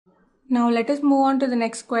Now let us move on to the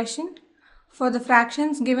next question. For the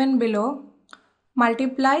fractions given below,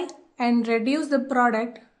 multiply and reduce the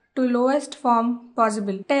product to lowest form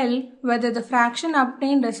possible. Tell whether the fraction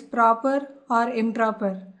obtained is proper or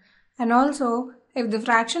improper. And also, if the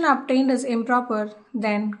fraction obtained is improper,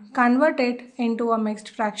 then convert it into a mixed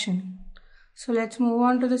fraction. So let's move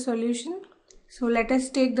on to the solution. So let us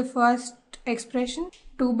take the first expression,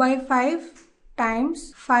 2 by 5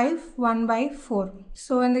 times 5 1 by 4.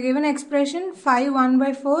 So in the given expression, 5 1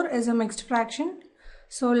 by 4 is a mixed fraction.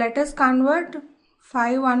 So let us convert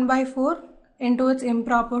 5 1 by 4 into its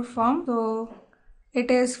improper form. So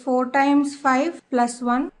it is 4 times 5 plus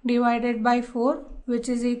 1 divided by 4, which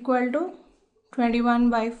is equal to 21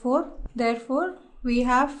 by 4. Therefore, we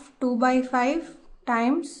have 2 by 5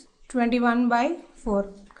 times 21 by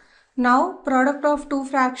 4. Now, product of two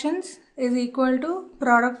fractions is equal to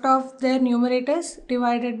product of their numerators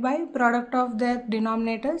divided by product of their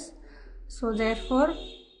denominators. So, therefore,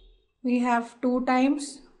 we have 2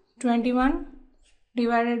 times 21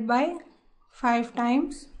 divided by 5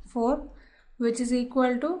 times 4, which is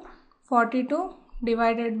equal to 42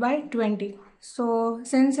 divided by 20. So,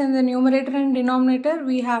 since in the numerator and denominator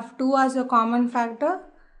we have 2 as a common factor,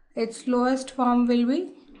 its lowest form will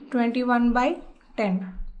be 21 by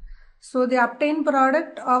 10. So, the obtained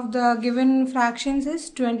product of the given fractions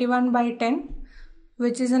is 21 by 10,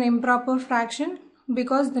 which is an improper fraction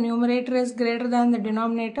because the numerator is greater than the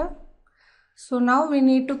denominator. So, now we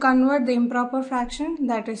need to convert the improper fraction,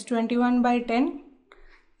 that is 21 by 10,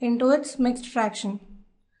 into its mixed fraction.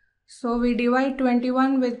 So, we divide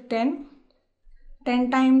 21 with 10.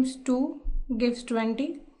 10 times 2 gives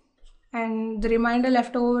 20 and the remainder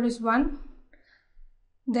left over is 1.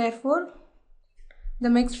 Therefore, the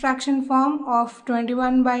mixed fraction form of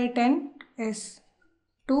 21 by 10 is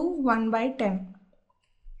 2 1 by 10.